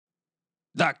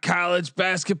The College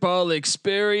Basketball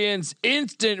Experience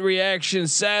Instant Reaction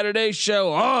Saturday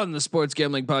show on the Sports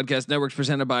Gambling Podcast Network,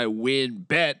 presented by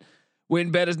WynnBET.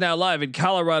 WynnBET is now live in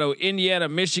Colorado, Indiana,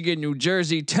 Michigan, New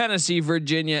Jersey, Tennessee,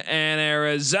 Virginia, and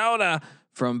Arizona.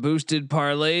 From boosted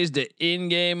parlays to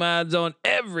in-game odds on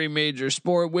every major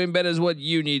sport, WynnBET is what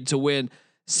you need to win.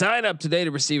 Sign up today to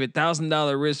receive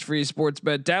 $1,000 risk-free sports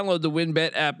bet. Download the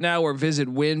WynnBET app now or visit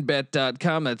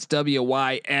wynnbet.com. That's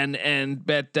WYNN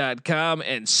bet.com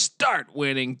and start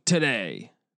winning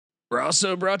today. We're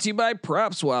also brought to you by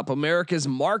PropSwap, America's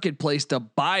marketplace to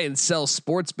buy and sell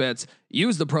sports bets.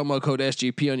 Use the promo code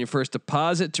SGP on your first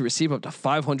deposit to receive up to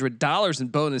 $500 in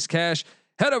bonus cash.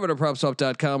 Head over to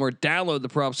PropSwap.com or download the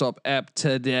PropSwap app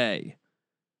today.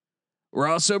 We're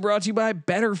also brought to you by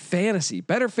Better Fantasy.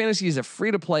 Better Fantasy is a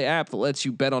free-to-play app that lets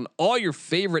you bet on all your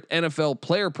favorite NFL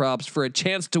player props for a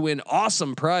chance to win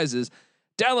awesome prizes.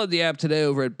 Download the app today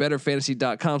over at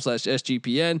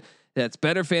betterfantasy.com/SGPN. That's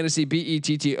Better Fantasy,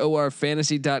 BETTOR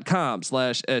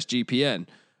fantasy.com/SGPN.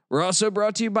 We're also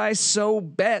brought to you by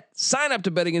SoBet. Sign up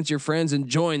to bet against your friends and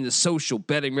join the social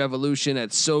betting revolution at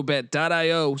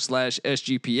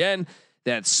SoBet.io/SGPN.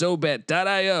 That's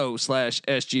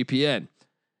SoBet.io/SGPN.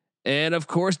 And of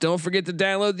course, don't forget to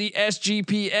download the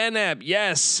SGPN app.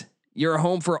 Yes, you're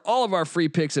home for all of our free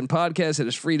picks and podcasts. It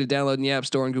is free to download in the App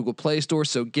Store and Google Play Store.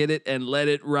 So get it and let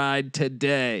it ride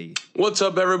today. What's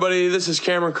up, everybody? This is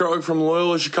Cameron Krog from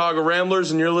Loyola Chicago Ramblers,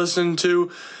 and you're listening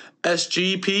to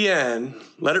SGPN.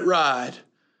 Let it ride.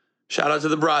 Shout out to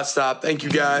the Broad Stop. Thank you,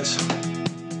 guys.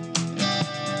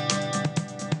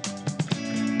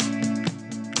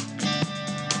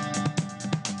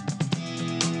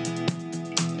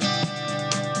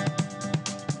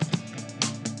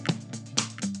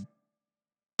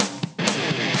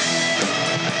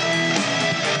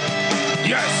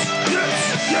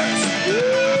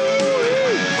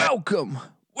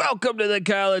 Welcome to the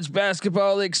College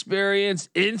Basketball Experience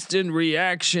Instant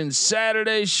Reaction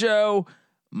Saturday show.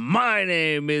 My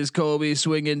name is Colby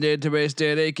Swinging Database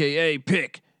Dad, aka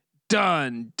Pick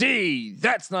Dundee.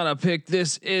 That's not a pick.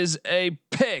 This is a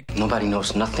pick. Nobody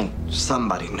knows nothing.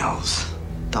 Somebody knows.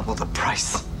 Double the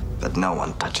price, but no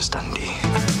one touches Dundee.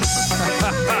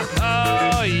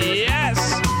 Oh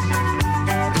yes,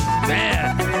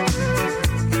 man.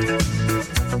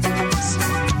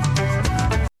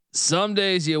 Some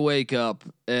days you wake up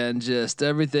and just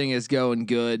everything is going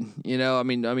good. You know, I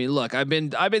mean, look, I've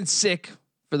been sick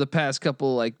for the past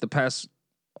couple,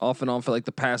 off and on for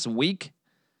the past week,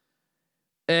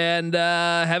 and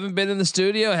haven't been in the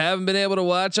studio, haven't been able to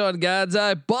watch on God's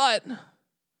Eye. But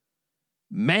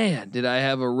man, did I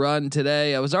have a run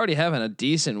today? I was already having a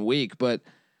decent week, but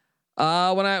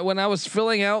when I was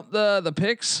filling out the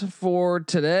picks for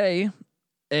today,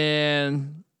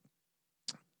 and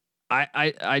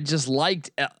I just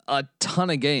liked a ton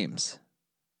of games,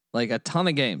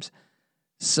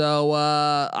 So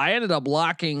I ended up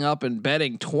locking up and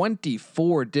betting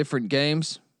 24 different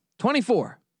games,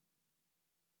 24.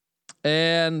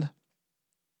 And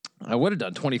I would have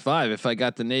done 25 if I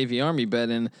got the Navy Army bet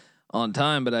in on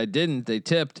time, but I didn't. They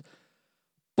tipped.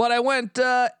 But I went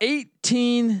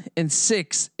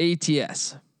 18-6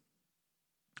 ATS.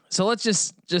 So let's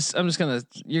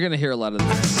you're gonna hear a lot of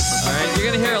this. All right,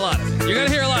 you're gonna hear a lot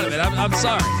of it. I'm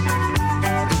sorry.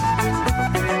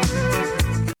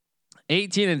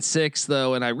 18-6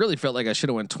 though, and I really felt like I should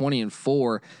have went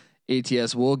 20-4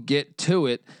 ATS. We'll get to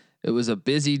it. It was a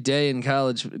busy day in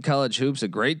college hoops, a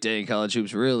great day in college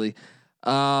hoops, really.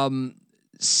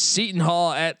 Seton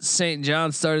Hall at St.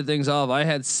 John started things off. I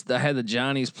had the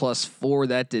Johnnies +4.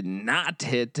 That did not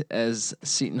hit as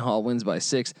Seton Hall wins by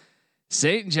 6.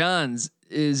 St. John's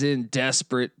is in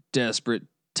desperate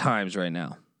times right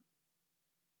now.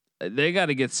 They got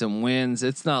to get some wins.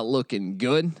 It's not looking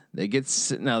good. The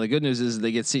good news is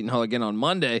they get Seton Hall again on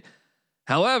Monday.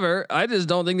 However, I just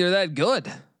don't think they're that good.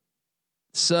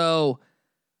 So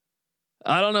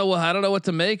I don't know what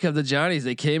to make of the Johnnies.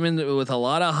 They came in with a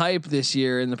lot of hype this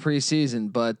year in the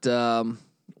preseason, but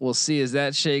we'll see as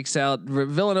that shakes out.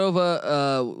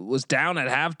 Villanova was down at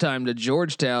halftime to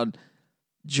Georgetown.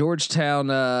 Georgetown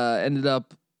ended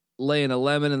up laying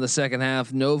 11 in the second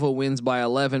half. Nova wins by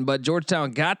 11, but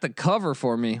Georgetown got the cover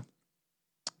for me.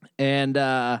 And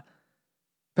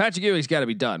Patrick Ewing's got to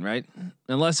be done, right?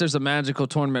 Unless there's a magical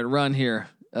tournament run here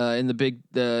in the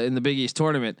Big East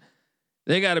tournament,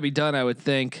 they got to be done, I would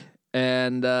think.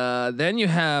 And then you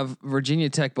have Virginia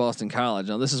Tech, Boston College.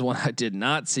 Now this is one I did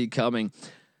not see coming.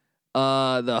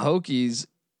 The Hokies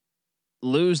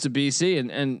lose to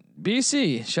BC and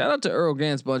BC. Shout out to Earl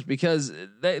Gant's bunch because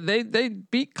they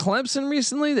beat Clemson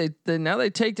recently. They now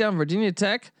they take down Virginia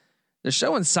Tech. They're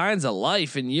showing signs of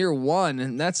life in year one,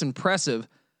 and that's impressive.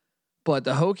 But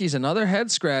the Hokies, another head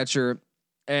scratcher,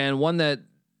 and one that,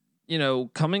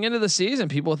 coming into the season,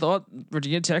 people thought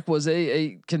Virginia Tech was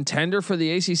a contender for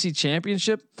the ACC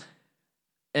championship.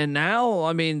 And now,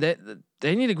 I mean,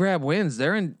 they need to grab wins.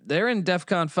 They're in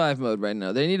DEFCON 5 mode right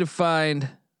now. They need to find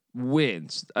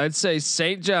wins. I'd say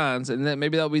St. John's, and then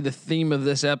maybe that'll be the theme of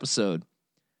this episode.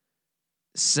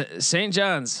 St.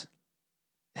 John's,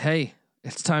 hey,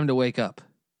 it's time to wake up.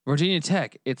 Virginia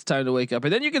Tech, it's time to wake up.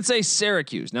 And then you can say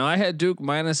Syracuse. Now I had Duke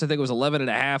minus, I think it was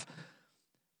 11.5.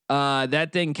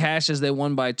 That thing cashes. They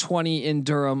won by 20 in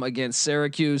Durham against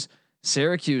Syracuse.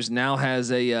 Syracuse now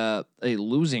has a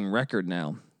losing record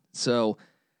now. So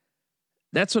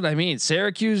that's what I mean.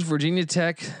 Syracuse, Virginia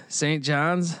Tech, St.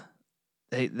 John's,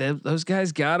 those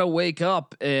guys gotta wake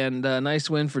up. And a nice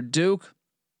win for Duke.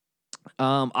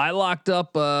 I locked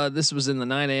up. This was in the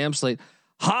 9 a.m. slate.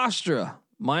 Hofstra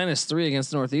 -3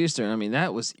 against Northeastern. I mean,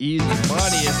 that was easy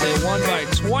money as they won by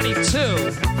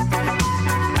 22.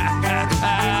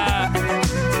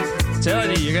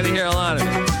 Telling you, you're gonna hear a lot of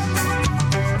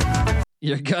it.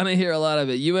 You're gonna hear a lot of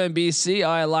it. UMBC,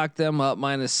 I locked them up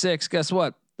 -6. Guess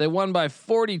what? They won by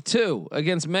 42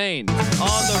 against Maine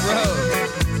on the road.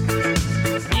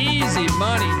 Easy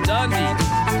money, Dundee.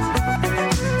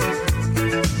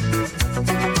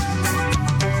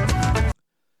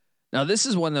 Now this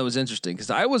is one that was interesting because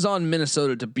I was on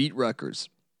Minnesota to beat Rutgers,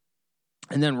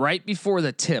 and then right before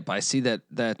the tip, I see that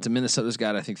Minnesota's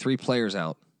got, I think, 3 players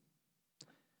out.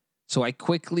 So I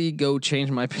quickly go change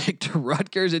my pick to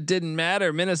Rutgers. It didn't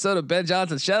matter. Minnesota, Ben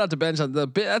Johnson. Shout out to Ben Johnson.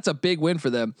 That's a big win for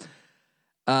them,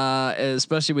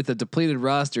 especially with the depleted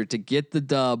roster, to get the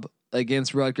dub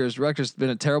against Rutgers. Rutgers has been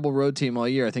a terrible road team all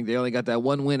year. I think they only got that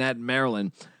 1 win at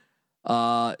Maryland.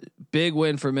 Big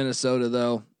win for Minnesota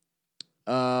though.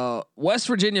 West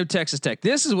Virginia, Texas Tech.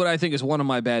 This is what I think is one of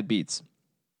my bad beats.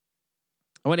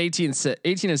 I went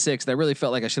 18-6. And I really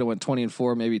felt like I should have went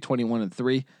 20-4, maybe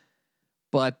 21-3.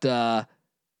 But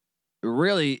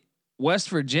really, West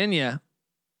Virginia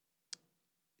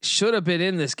should have been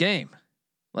in this game.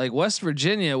 Like West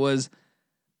Virginia was.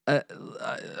 I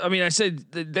mean, I said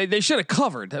they should have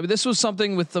covered. I mean, this was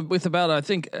something with about. I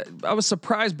think I was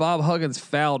surprised Bob Huggins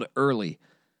fouled early.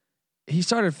 He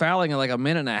started fouling at like a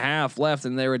minute and a half left,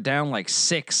 and they were down like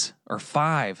 6 or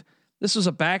 5. This was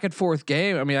a back and forth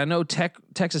game. I mean, I know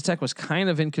Texas Tech was kind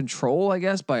of in control, I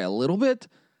guess, by a little bit,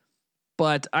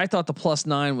 but I thought the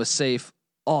 +9 was safe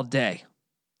all day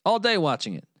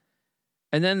watching it.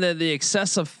 And then the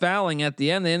excessive fouling at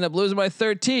the end, they end up losing by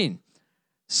 13.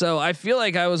 So I feel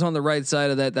like I was on the right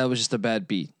side of that. That was just a bad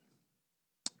beat.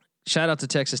 Shout out to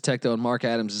Texas Tech though, and Mark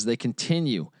Adams as they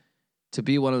continue to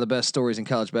be one of the best stories in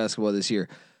college basketball this year.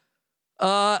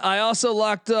 I also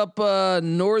locked up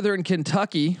Northern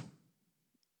Kentucky.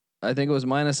 I think it was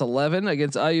 -11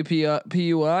 against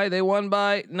IUPUI. They won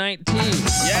by 19.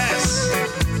 Yes,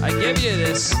 I give you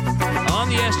this on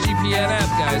the SGPN app,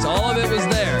 guys. All of it was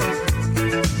there.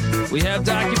 We have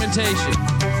documentation.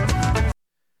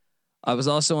 I was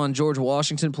also on George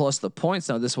Washington plus the points.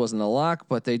 Now this wasn't a lock,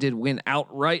 but they did win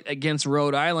outright against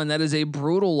Rhode Island. That is a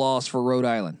brutal loss for Rhode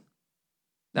Island.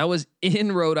 That was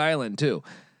in Rhode Island too.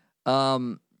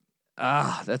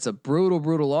 That's a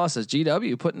brutal loss. As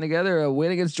GW putting together a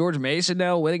win against George Mason,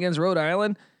 now a win against Rhode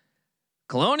Island.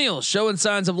 Colonial showing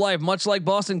signs of life, much like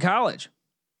Boston College.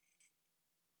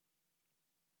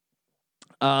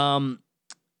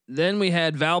 Then we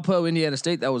had Valpo, Indiana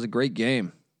State. That was a great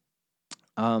game.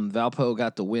 Valpo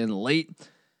got the win late,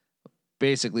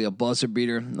 basically a buzzer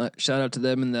beater. Shout out to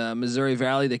them in the Missouri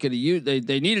Valley. They could have used.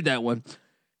 They needed that one.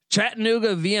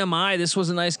 Chattanooga VMI. This was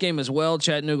a nice game as well.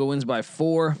 Chattanooga wins by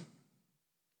 4.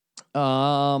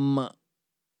 And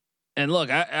look,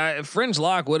 I fringe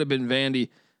lock would have been Vandy,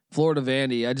 Florida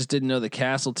Vandy. I just didn't know that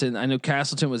Castleton. I knew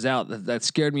Castleton was out. That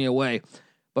scared me away.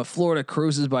 But Florida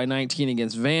cruises by 19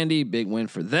 against Vandy. Big win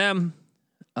for them.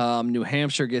 New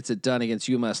Hampshire gets it done against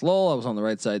UMass Lowell. I was on the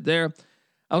right side there.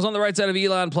 I was on the right side of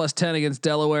Elon +10 against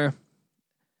Delaware.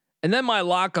 And then my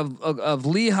lock of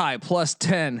Lehigh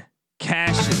 +10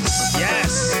 cashes.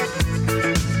 Yes.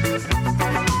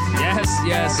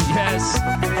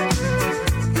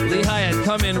 Lehigh had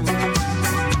come in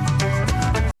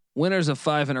winners of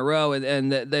 5 in a row,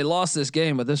 and they lost this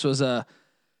game, but this was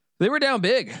they were down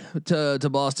big to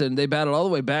Boston. They battled all the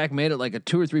way back, made it like a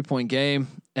 2 or 3 point game,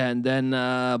 and then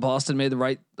Boston made the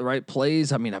right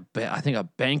plays. I mean, I think a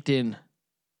banked in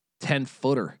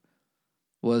 10-footer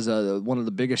was one of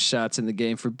the biggest shots in the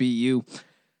game for BU.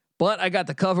 But I got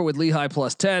the cover with Lehigh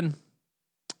 +10.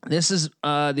 This is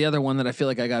the other one that I feel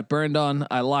like I got burned on.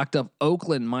 I locked up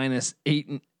Oakland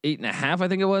 -8.5. I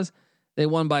think it was They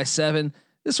won by 7.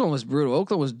 This one was brutal.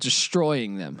 Oakland was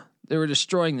destroying them. They were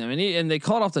destroying them, and they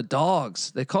called off the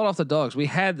dogs. We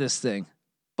had this thing,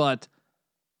 but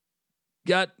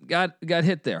got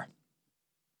hit there.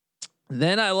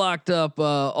 Then I locked up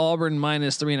Auburn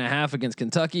minus 3.5 against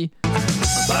Kentucky. Boom!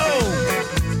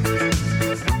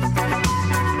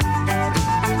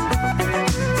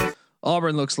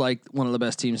 Auburn looks like one of the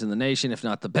best teams in the nation, if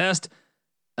not the best.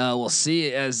 We'll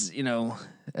see as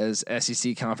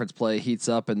SEC conference play heats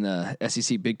up and the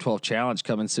SEC Big 12 Challenge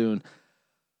coming soon.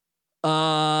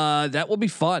 That will be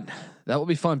fun.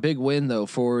 Big win though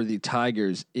for the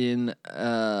Tigers in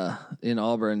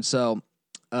Auburn. So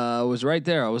I was right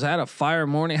there. I was at a fire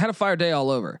morning, had a fire day all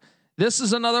over. This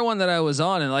is another one that I was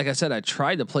on, and like I said, I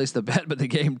tried to place the bet, but the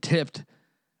game tipped.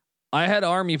 I had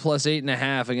Army plus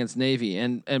 8.5 against Navy,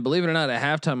 and believe it or not, at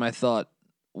halftime I thought,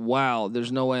 wow,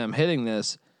 there's no way I'm hitting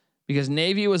this, because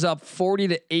Navy was up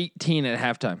 40-18 at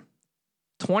halftime,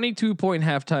 22-point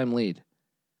halftime lead.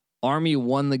 Army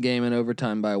won the game in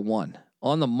overtime by 1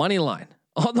 on the money line.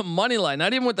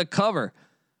 Not even with the cover.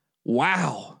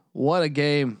 Wow, what a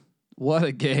game!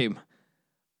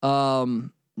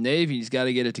 Navy's got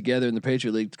to get it together in the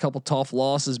Patriot League. A couple tough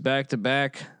losses back to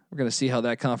back. We're going to see how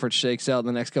that conference shakes out in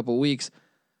the next couple of weeks.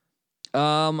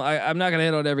 I'm not going to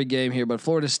hit on every game here, but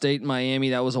Florida State,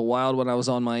 Miami, that was a wild one. I was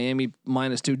on Miami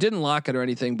 -2. Didn't lock it or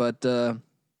anything, but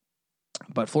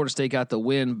Florida State got the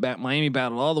win. Miami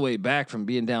battled all the way back from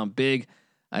being down big.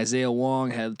 Isaiah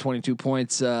Wong had 22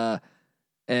 points,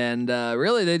 and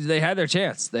really they had their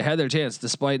chance. They had their chance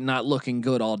despite not looking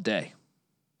good all day.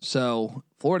 So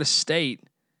Florida State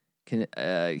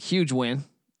huge win.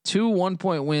 2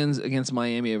 1-point wins against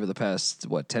Miami over the past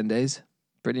 10 days.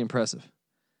 Pretty impressive.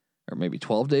 Or maybe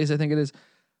 12 days, I think it is.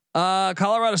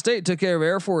 Colorado State took care of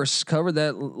Air Force, covered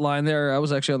that line there. I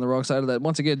was actually on the wrong side of that.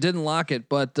 Once again, didn't lock it,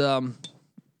 but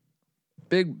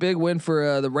big win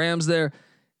for the Rams there.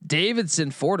 Davidson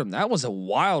Fordham, that was a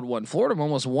wild one. Fordham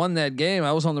almost won that game.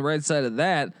 I was on the right side of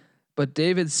that, but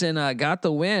Davidson got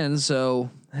the win.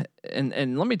 So,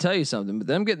 and let me tell you something. But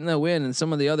them getting the win and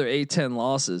some of the other A-10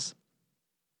 losses,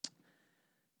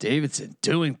 Davidson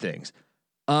doing things.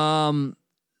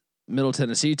 Middle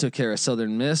Tennessee took care of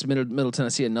Southern Miss. Middle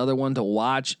Tennessee, another one to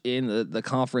watch in the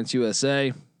Conference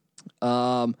USA.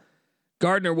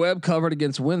 Gardner Webb covered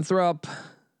against Winthrop.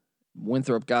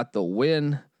 Winthrop got the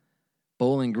win.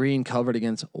 Bowling Green covered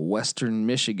against Western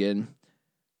Michigan.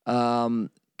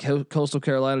 Coastal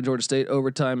Carolina, Georgia State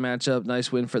overtime matchup.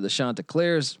 Nice win for the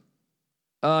Chanticleers.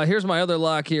 Here's my other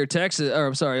lock here.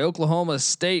 Oklahoma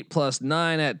State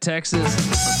 +9 at Texas.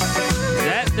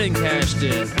 That thing cashed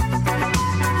in.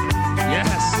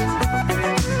 Yes.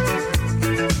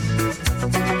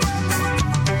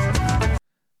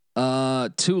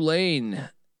 Tulane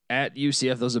at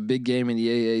UCF. That was a big game in the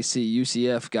AAC.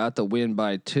 UCF got the win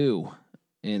by 2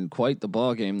 in quite the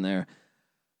ball game there.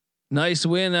 Nice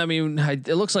win. I mean, it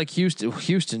looks like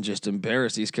Houston just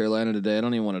embarrassed East Carolina today. I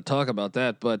don't even want to talk about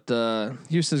that, but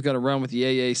Houston's got to run with the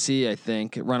AAC, I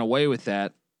think, run away with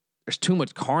that. There's too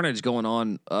much carnage going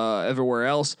on everywhere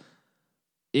else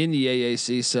in the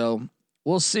AAC. So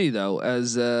we'll see, though,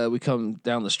 as we come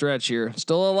down the stretch here.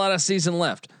 Still a lot of season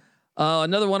left.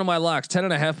 Another one of my locks,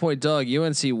 10.5-point dog.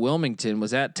 UNC Wilmington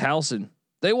was at Towson.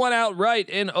 They won outright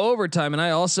in overtime, and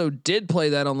I also did play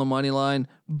that on the money line.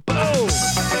 Boom!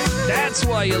 That's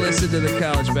why you listen to the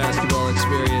College Basketball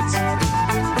Experience.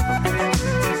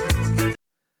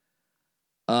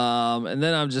 And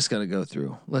then I'm just gonna go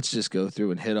through. Let's just go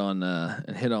through and hit on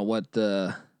what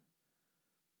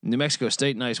New Mexico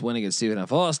State, nice win against Stephen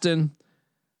F. Austin.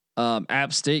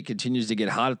 App State continues to get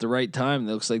hot at the right time.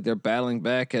 It looks like they're battling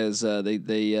back as they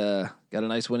got a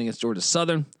nice win against Georgia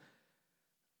Southern.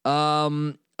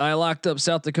 I locked up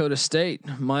South Dakota State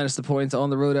minus the points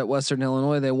on the road at Western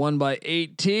Illinois. They won by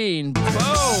 18. Boom!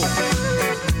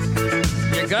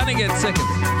 You're gonna get sick of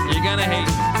it. You're gonna hate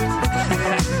it.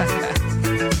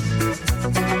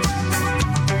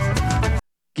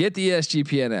 Get the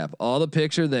SGPN app. All the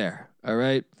picks are there. All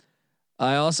right.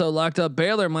 I also locked up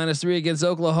Baylor -3 against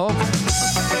Oklahoma.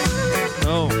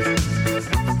 Oh.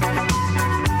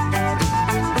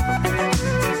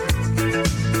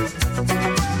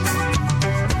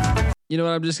 You know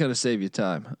what? I'm just gonna save you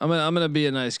time. I'm gonna be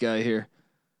a nice guy here.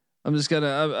 I'm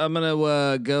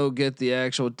gonna go get the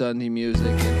actual Dundee music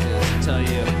and just tell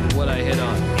you what I hit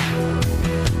on.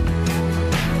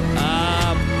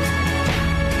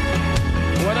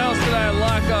 What else did I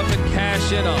lock up and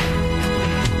cash in on?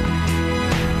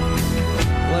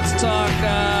 Let's talk.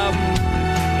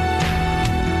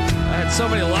 I had so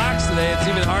many locks today. It's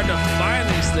even hard to find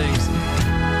these things.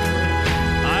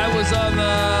 I was on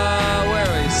the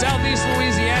Southeast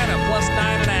Louisiana plus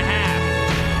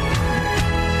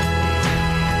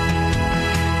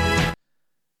 9.5.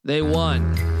 They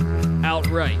won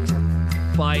outright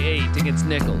by 8 against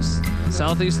Nichols.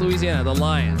 Southeast Louisiana, the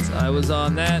Lions. I was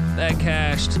on that. That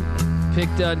cashed. Pick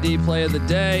Dundee play of the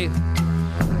day.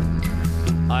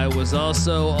 I was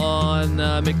also on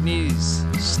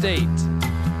McNeese State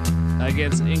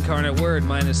against Incarnate Word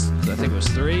minus, I think it was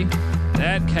 3.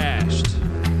 That cashed.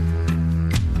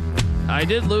 I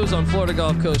did lose on Florida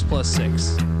Gulf Coast plus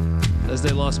 6 as they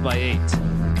lost by 8.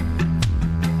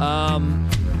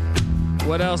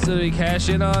 What else did we cash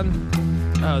in on?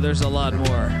 Oh, there's a lot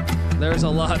more. There's a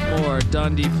lot more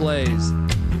Dundee plays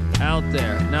out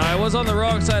there. Now, I was on the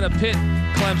wrong side of Pitt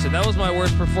Clemson. That was my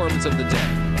worst performance of the day.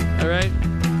 All right.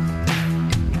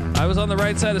 I was on the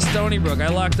right side of Stony Brook. I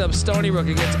locked up Stony Brook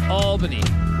against Albany.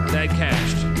 That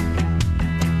cashed.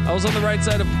 I was on the right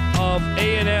side of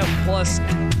A&M plus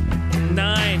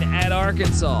 9 at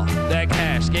Arkansas. That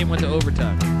cashed. Game went to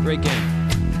overtime. Great game.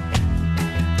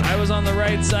 I was on the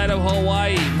right side of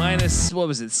Hawaii minus, what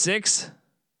was it, 6?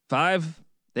 5?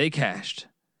 They cashed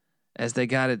as they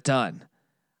got it done.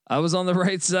 I was on the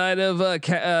right side of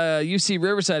UC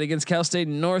Riverside against Cal State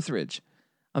Northridge.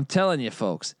 I'm telling you,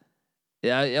 folks,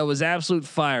 yeah, it was absolute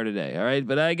fire today. All right,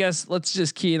 but I guess let's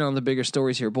just key in on the bigger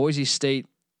stories here. Boise State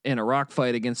in a rock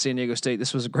fight against San Diego State.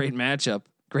 This was a great matchup,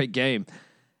 great game,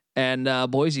 and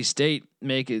Boise State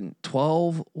making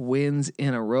 12 wins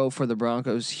in a row for the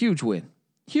Broncos. Huge win.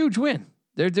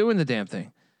 They're doing the damn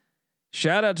thing.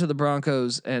 Shout out to the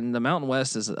Broncos, and the Mountain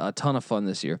West is a ton of fun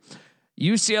this year.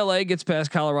 UCLA gets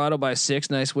past Colorado by 6.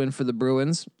 Nice win for the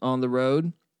Bruins on the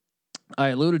road. I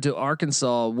alluded to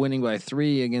Arkansas winning by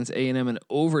 3 against A&M in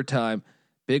overtime.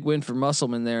 Big win for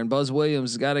Musselman there, and Buzz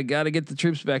Williams got to get the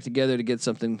troops back together to get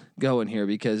something going here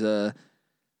because they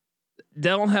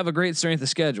don't have a great strength of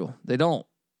schedule. They don't,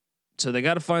 so they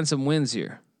got to find some wins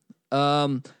here.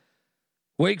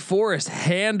 Wake Forest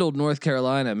handled North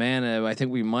Carolina. Man, I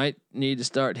think we might need to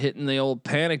start hitting the old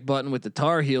panic button with the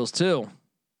Tar Heels too.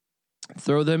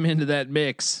 Throw them into that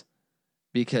mix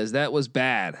because that was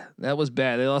bad. They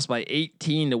lost by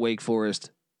 18 to Wake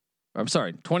Forest. I'm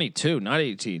sorry, 22, not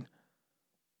 18.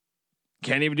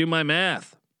 Can't even do my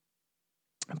math.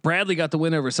 Bradley got the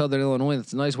win over Southern Illinois.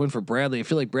 That's a nice win for Bradley. I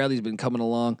feel like Bradley's been coming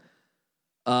along.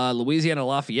 Louisiana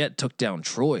Lafayette took down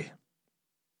Troy.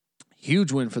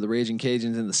 Huge win for the Raging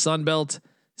Cajuns in the Sun Belt.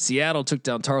 Seattle took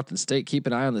down Tarleton State. Keep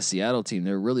an eye on the Seattle team.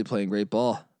 They're really playing great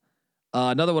ball.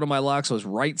 Another one of my locks was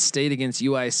Wright State against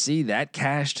UIC. That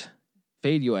cashed.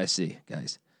 Fade UIC,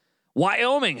 guys.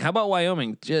 Wyoming. How about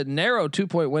Wyoming? Narrow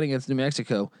 2-point win against New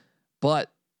Mexico. But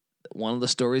one of the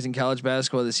stories in college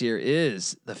basketball this year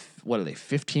is what are they,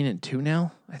 15-2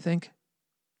 now, I think?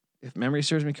 If memory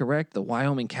serves me correct, the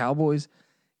Wyoming Cowboys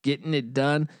getting it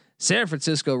done. San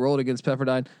Francisco rolled against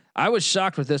Pepperdine. I was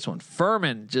shocked with this one.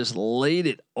 Furman just laid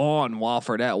it on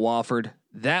Wofford at Wofford.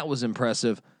 That was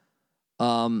impressive.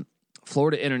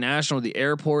 Florida International, the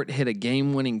airport, hit a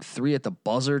game-winning 3 at the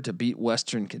buzzer to beat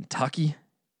Western Kentucky.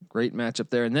 Great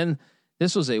matchup there. And then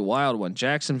this was a wild one.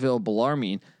 Jacksonville,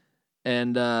 Bellarmine.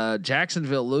 And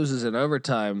Jacksonville loses in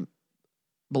overtime.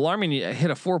 Bellarmine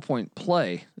hit a 4-point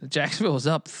play. Jacksonville was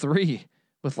up 3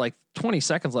 with like 20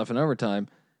 seconds left in overtime.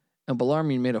 And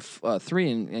Bellarmine made a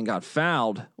 3 and got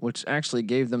fouled, which actually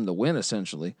gave them the win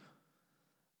essentially.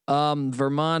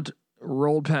 Vermont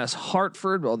rolled past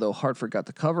Hartford, although Hartford got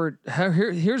the cover.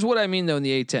 Here's what I mean though in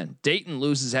the A-10. Dayton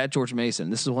loses at George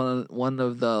Mason. This is one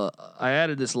of the I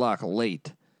added this lock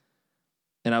late,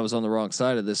 and I was on the wrong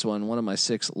side of this one. One of my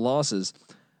 6 losses.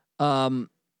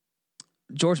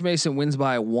 George Mason wins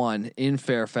by 1 in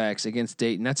Fairfax against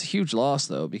Dayton. That's a huge loss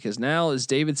though, because now as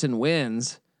Davidson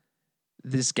wins,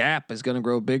 this gap is going to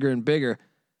grow bigger and bigger.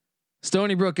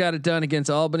 Stony Brook got it done against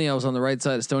Albany. I was on the right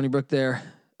side of Stony Brook there.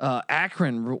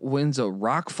 Akron wins a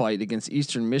rock fight against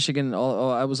Eastern Michigan.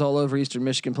 I was all over Eastern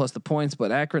Michigan plus the points,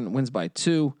 but Akron wins by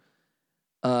 2.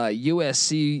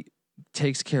 USC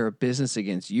takes care of business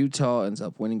against Utah, ends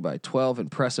up winning by 12.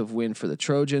 Impressive win for the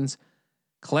Trojans.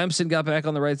 Clemson got back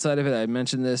on the right side of it. I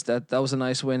mentioned this. That was a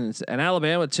nice win. And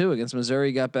Alabama too against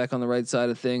Missouri got back on the right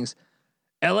side of things.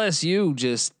 LSU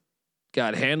just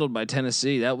got handled by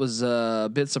Tennessee. That was a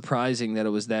bit surprising that it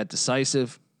was that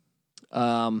decisive.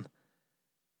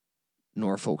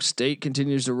 Norfolk State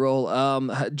continues to roll.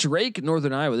 Drake,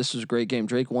 Northern Iowa. This was a great game.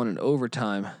 Drake won in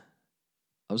overtime.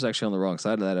 I was actually on the wrong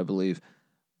side of that, I believe.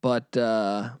 But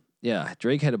yeah,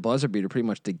 Drake had a buzzer beater pretty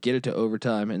much to get it to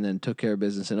overtime and then took care of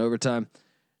business in overtime.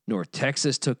 North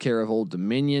Texas took care of Old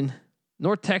Dominion.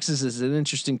 North Texas is an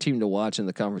interesting team to watch in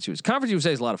the Conference USA. Conference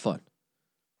USA is a lot of fun.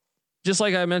 just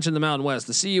like I mentioned, the Mountain West,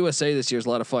 the CUSA this year is a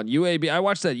lot of fun. UAB, I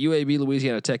watched that UAB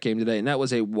Louisiana Tech game today, and that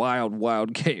was a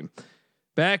wild game,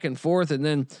 back and forth, and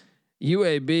then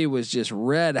UAB was just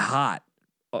red hot,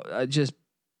 just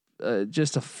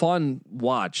a fun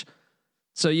watch.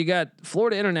 So you got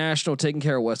Florida International taking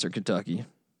care of Western Kentucky.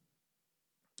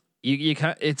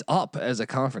 It's up as a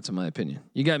conference, in my opinion.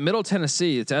 You got Middle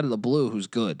Tennessee, it's out of the blue, who's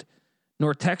good.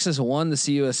 North Texas won the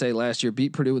CUSA last year,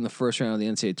 beat Purdue in the first round of the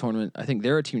NCAA tournament. I think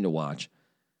they're a team to watch.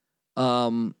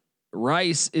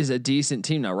 Rice is a decent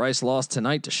team now. Rice lost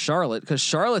tonight to Charlotte because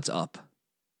Charlotte's up.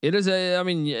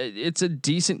 It's a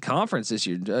decent conference this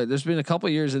year. There's been a couple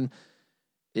of years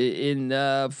in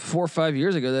 4 or 5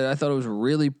 years ago that I thought it was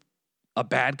really a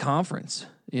bad conference,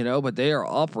 but they are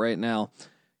up right now.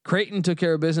 Creighton took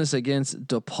care of business against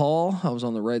DePaul. I was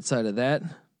on the right side of that.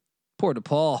 Poor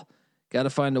DePaul. Got to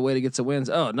find a way to get some wins.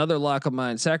 Oh, another lock of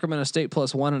mine. Sacramento State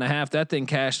plus 1.5. That thing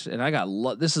cashed, and I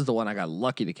got this is the one I got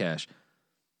lucky to cash.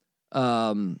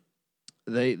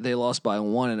 They lost by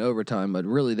 1 in overtime, but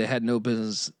really they had no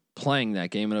business playing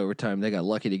that game in overtime. They got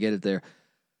lucky to get it there.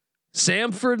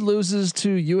 Samford loses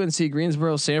to UNC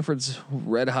Greensboro. Samford's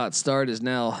red hot start is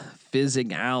now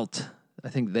fizzing out. I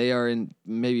think they are in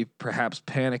perhaps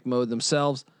panic mode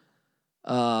themselves.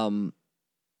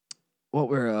 What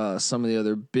were some of the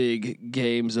other big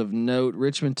games of note?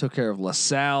 Richmond took care of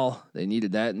LaSalle. They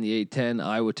needed that in the A-10.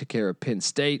 Iowa took care of Penn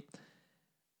State.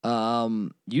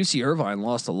 UC Irvine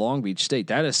lost to Long Beach State.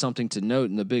 That is something to note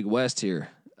in the Big West here.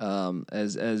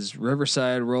 As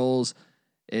Riverside rolls,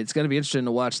 it's going to be interesting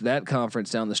to watch that conference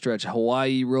down the stretch.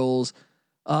 Hawaii rolls.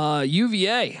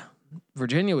 UVA,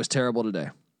 Virginia was terrible today.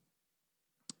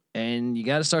 And you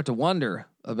got to start to wonder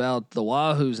about the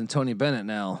Wahoos and Tony Bennett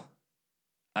now.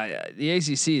 The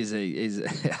ACC is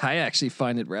I actually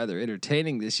find it rather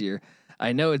entertaining this year.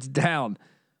 I know it's down,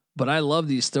 but I love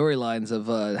these storylines of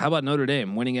how about Notre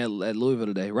Dame winning at Louisville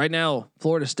today? Right now,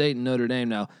 Florida State and Notre Dame.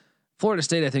 Now, Florida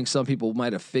State, I think some people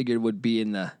might have figured would be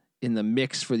in the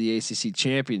mix for the ACC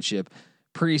championship.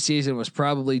 Preseason was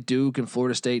probably Duke and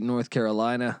Florida State and North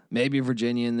Carolina, maybe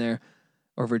Virginia in there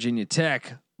or Virginia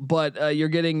Tech. But you're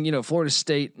getting, Florida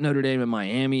State, Notre Dame, and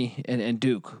Miami and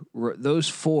Duke. Those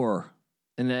four,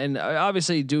 and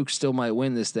obviously Duke still might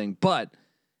win this thing, but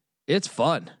it's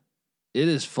fun. It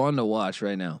is fun to watch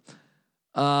right now.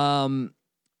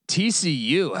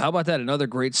 TCU, how about that? Another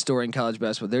great story in college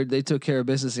basketball. They took care of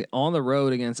business on the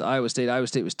road against Iowa State. Iowa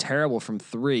State was terrible from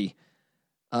 3.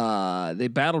 They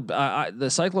battled. The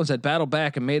Cyclones had battled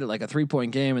back and made it like a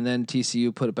 3-point game, and then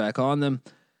TCU put it back on them.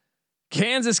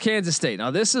 Kansas State. Now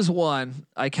this is one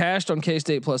I cashed on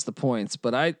K-State plus the points,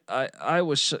 but I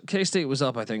was K-State was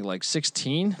up I think like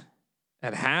 16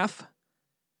 at half,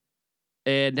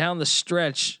 and down the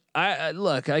stretch I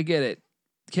get it.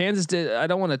 Kansas did. I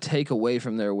don't want to take away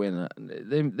from their win.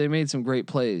 They made some great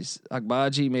plays.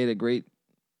 Agbaji made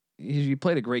he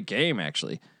played a great game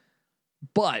actually,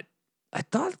 but I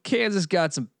thought Kansas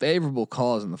got some favorable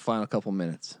calls in the final couple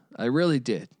minutes. I really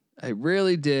did.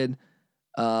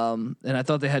 And I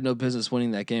thought they had no business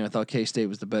winning that game. I thought K-State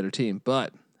was the better team,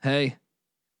 but hey,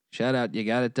 shout out. You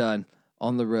got it done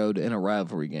on the road in a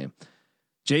rivalry game.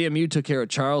 JMU took care of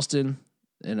Charleston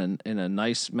in a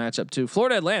nice matchup too.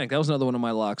 Florida Atlantic. That was another one of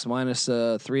my locks, minus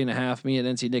 3.5. Me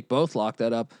and NC Nick both locked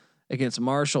that up against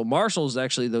Marshall. Marshall's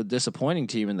actually the disappointing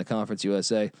team in the Conference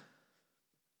USA.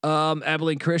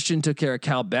 Abilene Christian took care of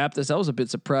Cal Baptist. That was a bit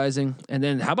surprising. And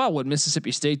then how about what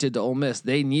Mississippi State did to Ole Miss?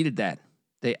 They needed that.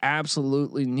 They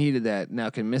absolutely needed that.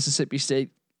 Now, can Mississippi State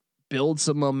build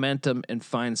some momentum and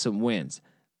find some wins?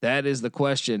 That is the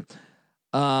question.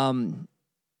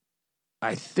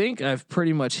 I think I've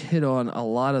pretty much hit on a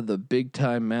lot of the big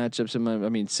time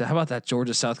matchups. So how about that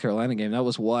Georgia South Carolina game? That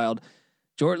was wild.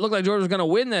 Georgia looked like Georgia was going to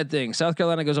win that thing. South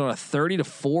Carolina goes on a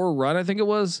 30-4 run, I think it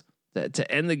was,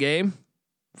 to end the game.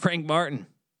 Frank Martin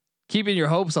keeping your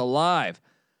hopes alive.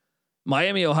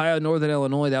 Miami, Ohio, Northern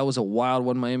Illinois. That was a wild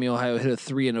one. Miami, Ohio hit a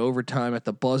 3 in overtime at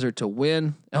the buzzer to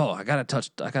win. Oh, I gotta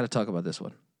talk about this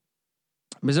one.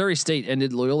 Missouri State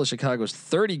ended Loyola Chicago's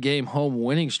 30-game home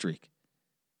winning streak.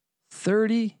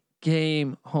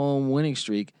 30-game home winning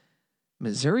streak.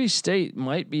 Missouri State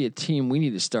might be a team we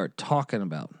need to start talking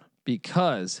about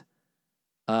because,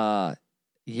 that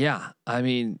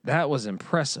was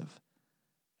impressive.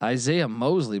 Isaiah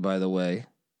Mosley, by the way,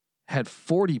 had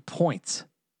 40 points.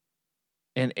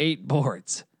 And 8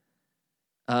 boards.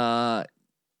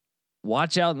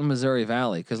 Watch out in the Missouri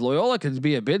Valley because Loyola could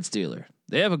be a bid stealer.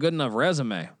 They have a good enough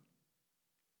resume.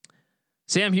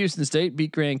 Sam Houston State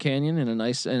beat Grand Canyon in a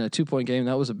 2-point game.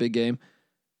 That was a big game.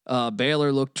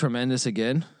 Baylor looked tremendous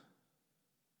again.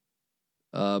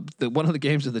 One of the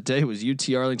games of the day was UT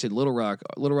Arlington Little Rock.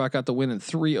 Little Rock got the win in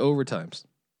 3 overtimes.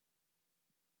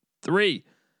 3.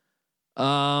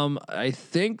 I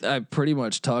think I pretty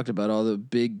much talked about all the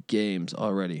big games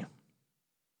already.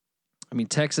 I mean,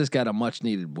 Texas got a much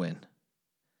needed win.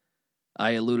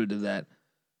 I alluded to that.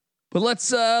 But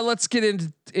let's get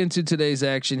into today's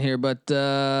action here. But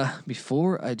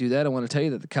before I do that, I want to tell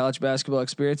you that the college basketball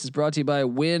experience is brought to you by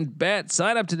WynnBET.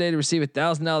 Sign up today to receive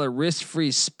 $1,000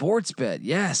 risk-free sports bet.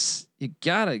 Yes, you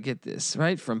gotta get this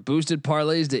right. From boosted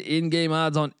parlays to in-game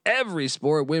odds on every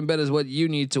sport, WynnBET is what you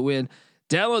need to win.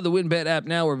 Download the WynnBET app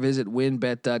now or visit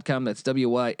wynnbet.com. That's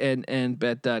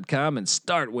WYNNBet.com and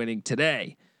start winning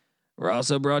today. We're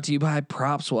also brought to you by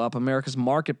PropSwap, America's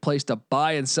marketplace to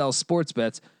buy and sell sports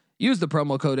bets. Use the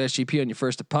promo code SGP on your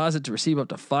first deposit to receive up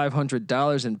to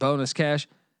 $500 in bonus cash.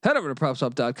 Head over to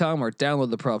PropSwap.com or download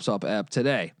the PropSwap app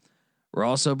today. We're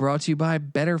also brought to you by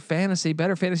Better Fantasy.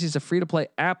 Better Fantasy is a free-to-play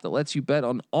app that lets you bet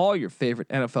on all your favorite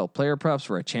NFL player props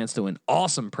for a chance to win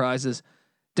awesome prizes.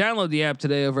 Download the app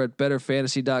today over at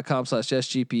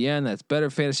betterfantasy.com/SGPN. That's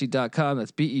betterfantasy.com.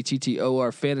 That's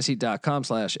BETTOR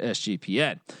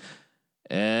fantasy.com/SGPN.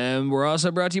 And we're also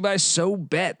brought to you by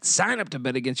SoBet. Sign up to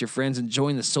bet against your friends and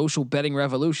join the social betting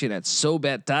revolution at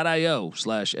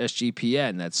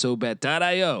SoBet.io/SGPN. That's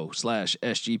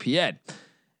SoBet.io/SGPN.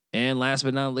 And last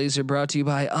but not least, we're brought to you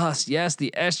by us. Yes,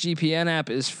 the SGPN app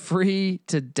is free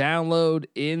to download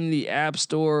in the App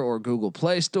Store or Google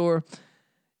Play Store.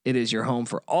 It is your home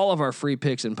for all of our free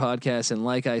picks and podcasts. And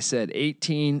like I said,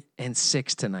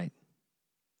 18-6 tonight,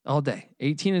 all day,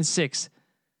 18-6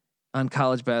 on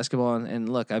college basketball. And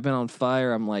look, I've been on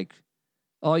fire. I'm like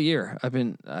all year. I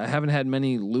haven't had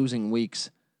many losing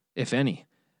weeks, if any.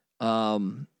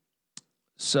 So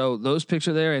those picks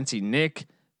are there. NC Nick,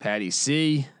 Patty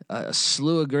C, a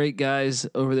slew of great guys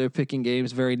over there picking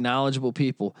games, very knowledgeable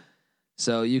people.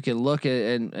 So you can look at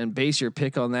and base your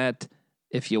pick on that.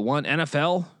 If you want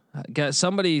NFL, got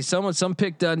some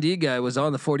pick Dundee guy was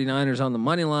on the 49ers on the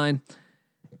money line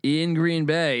in Green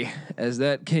Bay as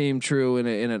that came true in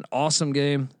an awesome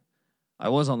game. I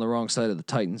was on the wrong side of the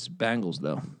Titans Bengals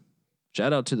though.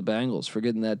 Shout out to the Bengals for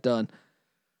getting that done.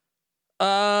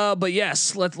 But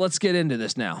yes, let's get into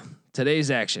this now.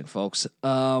 Today's action, folks.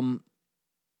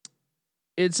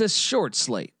 It's a short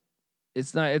slate.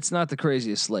 It's not the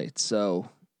craziest slate. So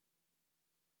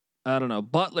I don't know.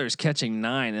 Butler's catching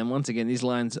 9, and once again, these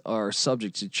lines are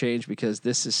subject to change because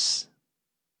this is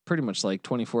pretty much like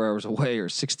 24 hours away or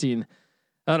 16.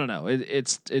 I don't know.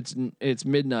 It's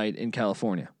midnight in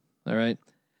California. All right.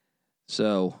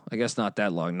 So I guess not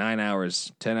that long. 9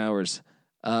 hours, 10 hours.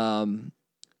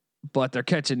 But they're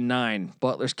catching 9.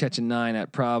 Butler's catching 9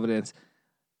 at Providence.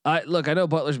 I know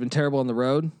Butler's been terrible on the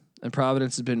road, and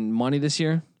Providence has been money this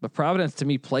year. But Providence to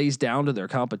me plays down to their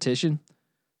competition.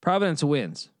 Providence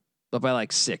wins, but by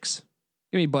like 6.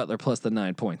 Give me Butler plus the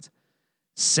 9 points.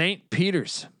 St.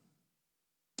 Peter's.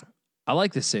 I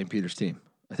like this St. Peter's team.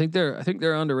 I think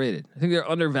they're underrated. I think they're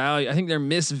undervalued. I think they're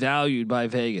misvalued by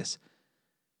Vegas.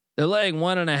 They're laying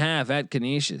 1.5 at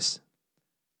Canisius.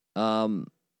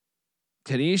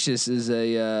 Canisius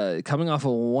is coming off a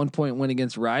 1-point win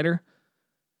against Rider.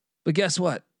 But guess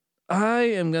what? I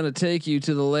am going to take you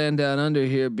to the land down under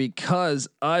here because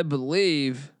I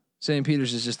believe St.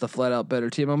 Peter's is just a flat out better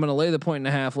team. I'm going to lay the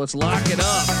 1.5. Let's lock it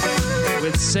up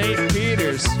with St.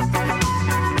 Peter's.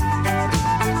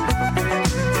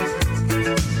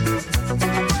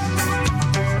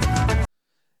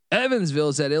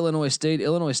 Evansville's at Illinois State.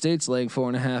 Illinois State's laying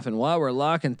 4.5. And while we're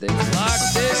locking things, lock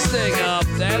this thing up.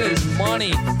 That is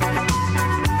money.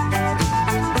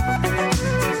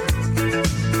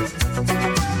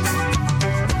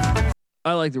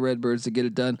 I like the Redbirds to get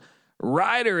it done.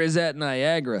 Rider is at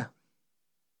Niagara.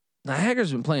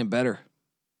 Niagara's been playing better.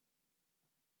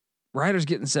 Rider's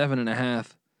getting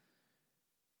 7.5.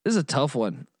 This is a tough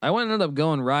one. I ended up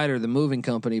going Rider, the moving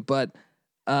company, but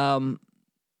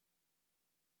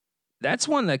that's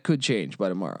one that could change by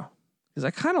tomorrow because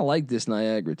I kind of like this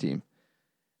Niagara team.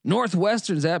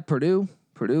 Northwestern's at Purdue.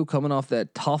 Purdue coming off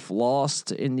that tough loss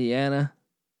to Indiana.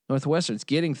 Northwestern's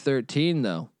getting 13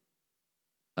 though.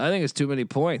 I think it's too many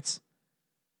points.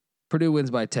 Purdue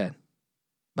wins by 10,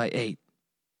 by 8.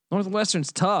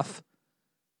 Northwestern's tough.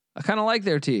 I kind of like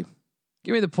their team.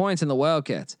 Give me the points in the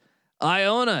Wildcats.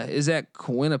 Iona is at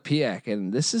Quinnipiac,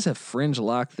 and this is a fringe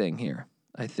lock thing here.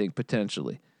 I think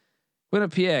potentially.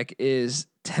 Quinnipiac is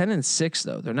 10-6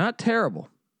 though. They're not terrible.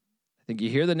 I think you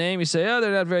hear the name, you say, oh,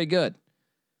 they're not very good.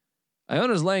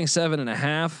 Iona's laying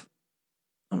 7.5.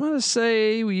 I'm gonna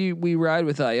say we ride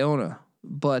with Iona,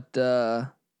 but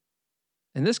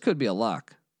and this could be a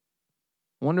lock.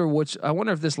 I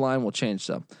wonder if this line will change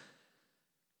some.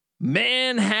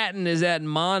 Manhattan is at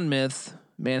Monmouth.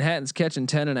 Manhattan's catching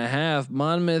 10.5.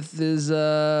 Monmouth is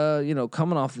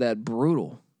coming off that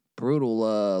brutal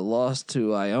loss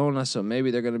to Iona, so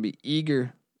maybe they're going to be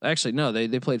eager. Actually, no,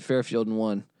 they played Fairfield and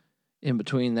won in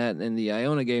between that and the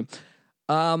Iona game.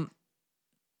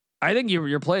 I think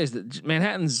your play is that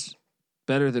Manhattan's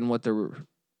better than what their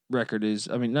record is.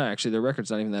 I mean, no, actually, their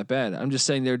record's not even that bad. I'm just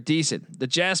saying they're decent. The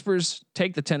Jaspers,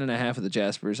 take the 10.5 of the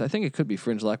Jaspers. I think it could be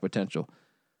fringe lock potential.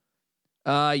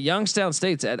 Youngstown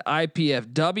State's at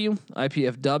IPFW.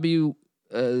 IPFW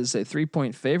is a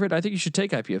 3-point favorite. I think you should take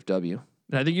IPFW.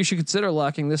 And I think you should consider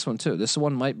locking this one too. This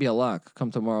one might be a lock come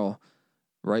tomorrow,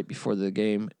 right before the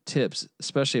game tips,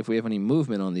 especially if we have any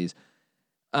movement on these.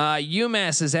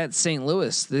 UMass is at St.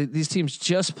 Louis. These teams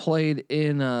just played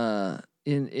in what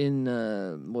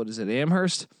is it,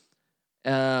 Amherst?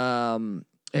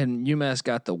 And UMass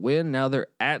got the win. Now they're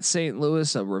at St.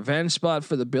 Louis, a revenge spot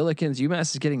for the Billikens.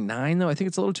 UMass is getting 9 though. I think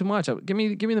it's a little too much. Give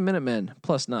me the Minutemen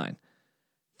plus 9.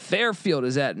 Fairfield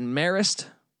is at Marist.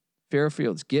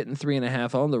 Fairfield's getting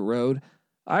 3.5 on the road.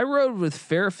 I rode with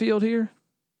Fairfield here.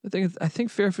 I think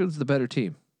Fairfield's the better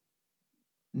team.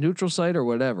 Neutral site or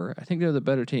whatever. I think they're the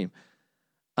better team.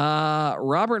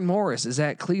 Robert Morris is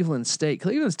at Cleveland State.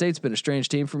 Cleveland State's been a strange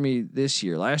team for me this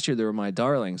year. Last year they were my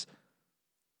darlings.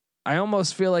 I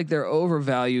almost feel like they're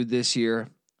overvalued this year.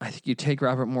 I think you take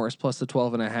Robert Morris plus the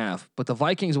 12.5, but the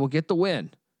Vikings will get the win.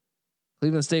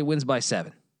 Cleveland State wins by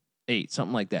 7, 8,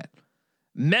 something like that.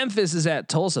 Memphis is at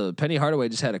Tulsa. Penny Hardaway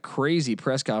just had a crazy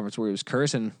press conference where he was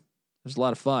cursing. It was a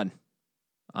lot of fun.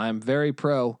 I'm very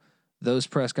pro those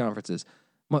press conferences.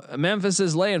 Memphis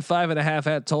is laying 5.5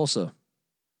 at Tulsa.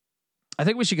 I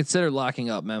think we should consider locking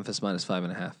up Memphis minus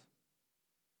 5.5. I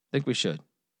think we should.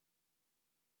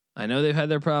 I know they've had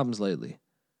their problems lately,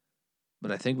 but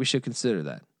I think we should consider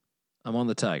that. I'm on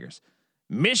the Tigers.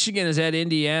 Michigan is at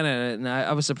Indiana, and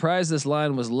I was surprised this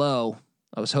line was low.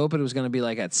 I was hoping it was going to be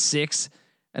like at 6,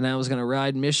 and I was going to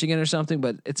ride Michigan or something,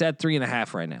 but it's at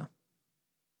 3.5 right now.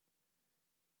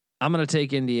 I'm going to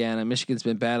take Indiana. Michigan's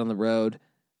been bad on the road.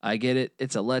 I get it.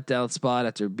 It's a letdown spot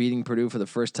after beating Purdue for the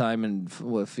first time in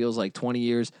what feels like 20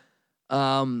 years. But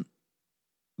I'm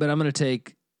going to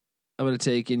take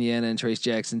Indiana and Trace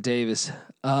Jackson Davis.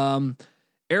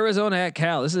 Arizona at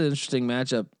Cal. This is an interesting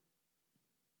matchup.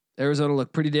 Arizona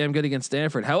looked pretty damn good against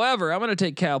Stanford. However, I'm going to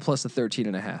take Cal plus the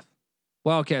 13.5.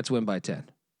 Wildcats win by 10.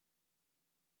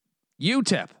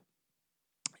 UTEP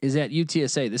is at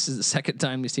UTSA. This is the second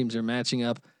time these teams are matching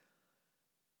up.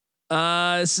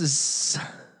 This is,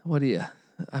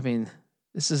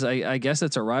 I guess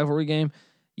it's a rivalry game.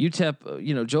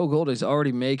 UTEP, Joe Golding's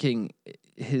already making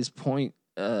his point,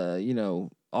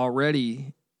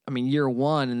 already, year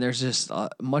one, and there's just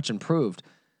much improved.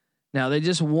 Now they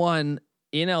just won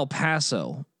in El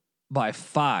Paso by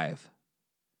 5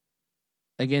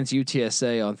 against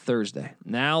UTSA on Thursday.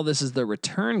 Now this is the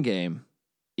return game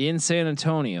in San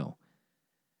Antonio.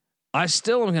 I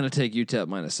still am going to take UTEP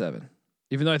minus 7,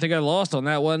 even though I think I lost on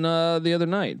that one the other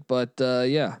night. But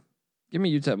yeah, give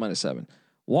me UTEP minus 7.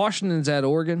 Washington's at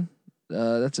Oregon.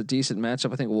 That's a decent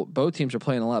matchup. I think both teams are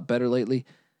playing a lot better lately.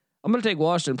 I'm going to take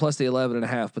Washington plus the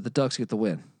 11.5, but the Ducks get the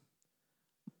win.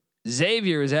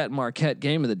 Xavier is at Marquette.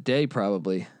 Game of the day,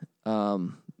 probably.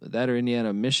 That or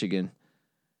Indiana, Michigan.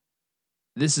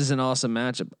 This is an awesome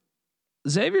matchup.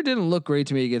 Xavier didn't look great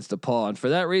to me against DePaul, and for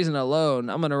that reason alone,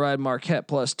 I'm going to ride Marquette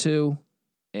plus 2.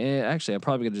 And actually, I'm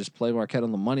probably going to just play Marquette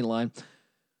on the money line.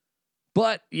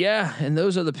 But yeah, and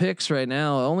those are the picks right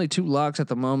now. Only 2 locks at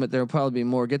the moment. There'll probably be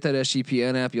more. Get that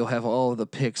SGPN app. You'll have all of the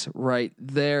picks right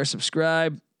there.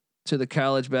 Subscribe to the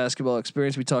College Basketball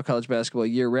Experience. We talk college basketball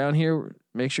year round here.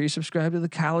 Make sure you subscribe to the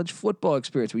College Football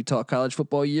Experience. We talk college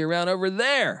football year round over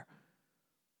there.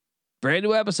 Brand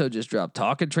new episode just dropped.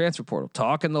 Talking transfer portal.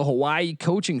 Talking the Hawaii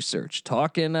coaching search.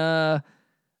 Talking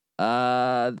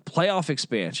playoff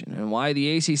expansion and why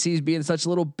the ACC is being such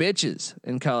little bitches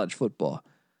in college football.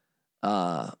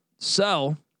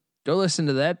 So go listen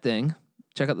to that thing.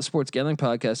 Check out the Sports Gambling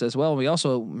Podcast as well. And we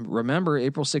also remember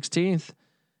April 16th,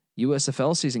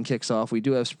 USFL season kicks off. We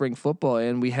do have spring football,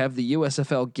 and we have the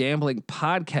USFL Gambling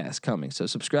Podcast coming. So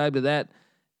subscribe to that.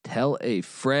 Tell a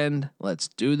friend. Let's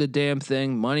do the damn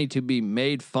thing. Money to be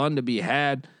made, fun to be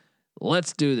had.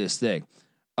 Let's do this thing.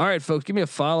 All right, folks, give me a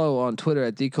follow on Twitter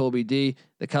at DColbyD.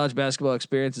 The College Basketball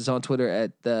Experience is on Twitter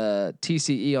at the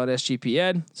TCE on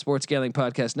SGPN. Sports Gambling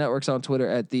Podcast Network's on Twitter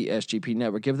at the SGP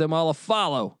Network. Give them all a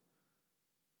follow.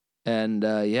 And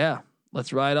yeah,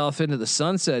 let's ride off into the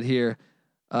sunset here.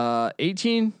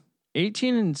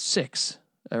 18-6.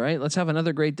 All right, let's have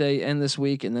another great day end this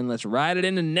week, and then let's ride it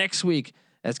into next week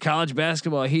as college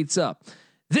basketball heats up.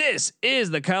 This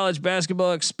is the College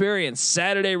Basketball Experience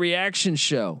Saturday reaction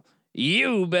show.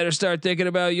 You better start thinking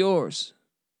about yours.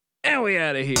 And we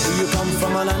out of here. You come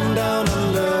from a land down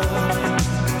under.